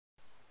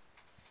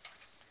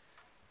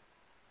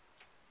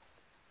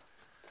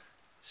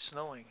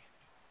snowing.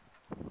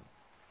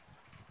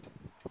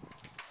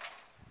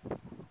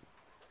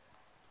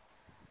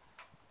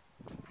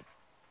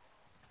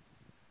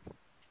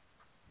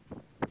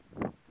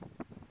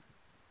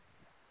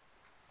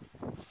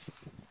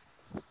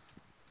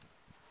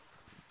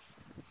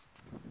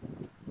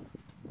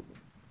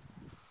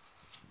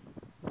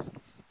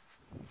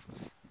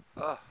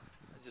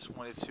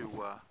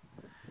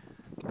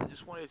 I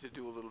just wanted to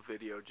do a little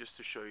video just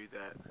to show you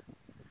that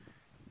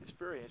it's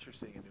very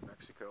interesting in New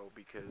Mexico,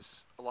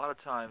 because a lot of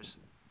times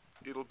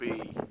it'll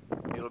be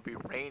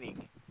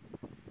raining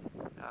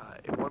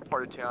in one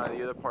part of town, and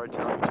the other part of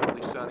town will be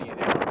totally sunny. And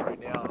now, right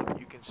now,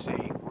 you can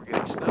see we're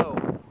getting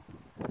snow.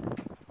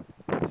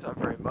 It's not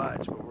very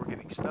much, but we're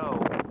getting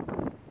snow.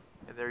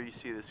 And there you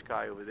see the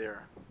sky over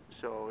there.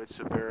 So it's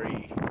a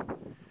very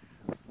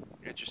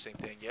interesting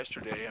thing.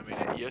 Yesterday,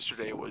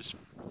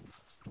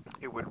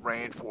 it would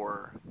rain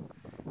for,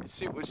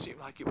 it would seem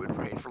like it would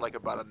rain for like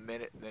about a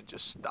minute and then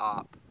just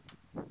stop.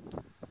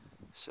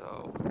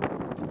 So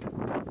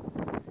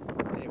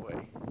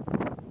anyway,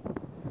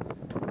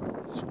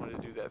 just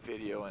wanted to do that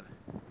video and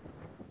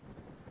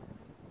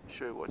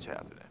show you what's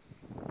happening.